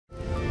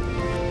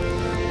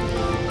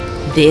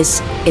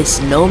This is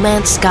No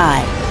Man's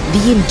Sky,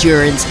 the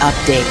Endurance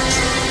Update.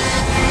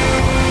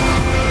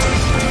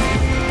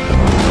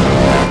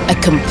 A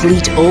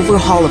complete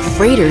overhaul of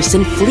freighters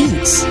and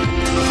fleets.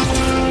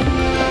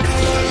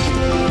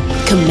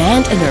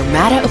 Command an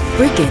armada of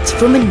frigates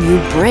from a new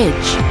bridge.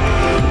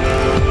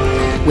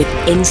 With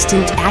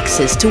instant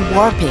access to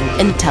warping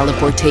and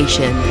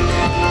teleportation.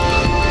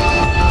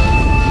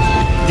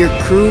 Your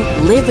crew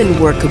live and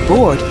work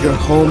aboard your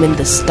home in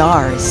the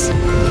stars.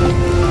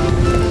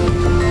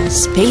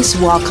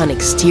 Spacewalk on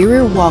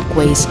exterior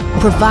walkways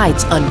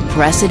provides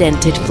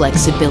unprecedented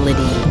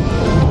flexibility.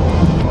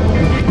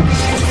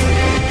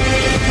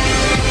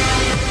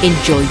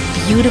 Enjoy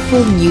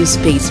beautiful new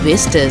space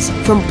vistas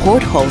from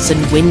portholes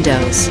and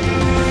windows.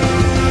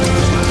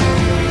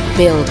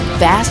 Build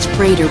vast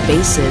freighter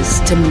bases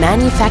to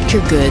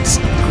manufacture goods,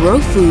 grow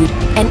food,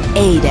 and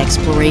aid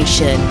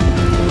exploration.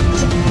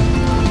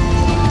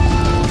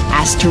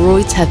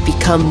 Asteroids have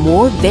become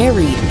more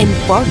varied and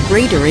far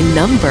greater in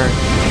number.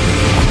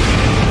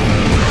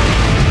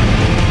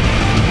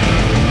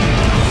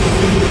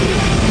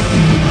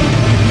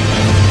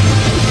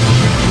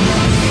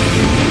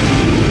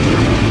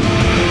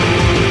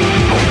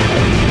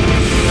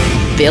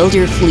 Build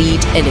your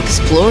fleet and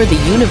explore the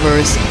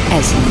universe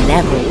as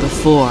never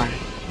before.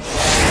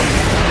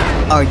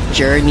 Our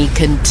journey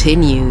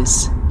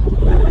continues.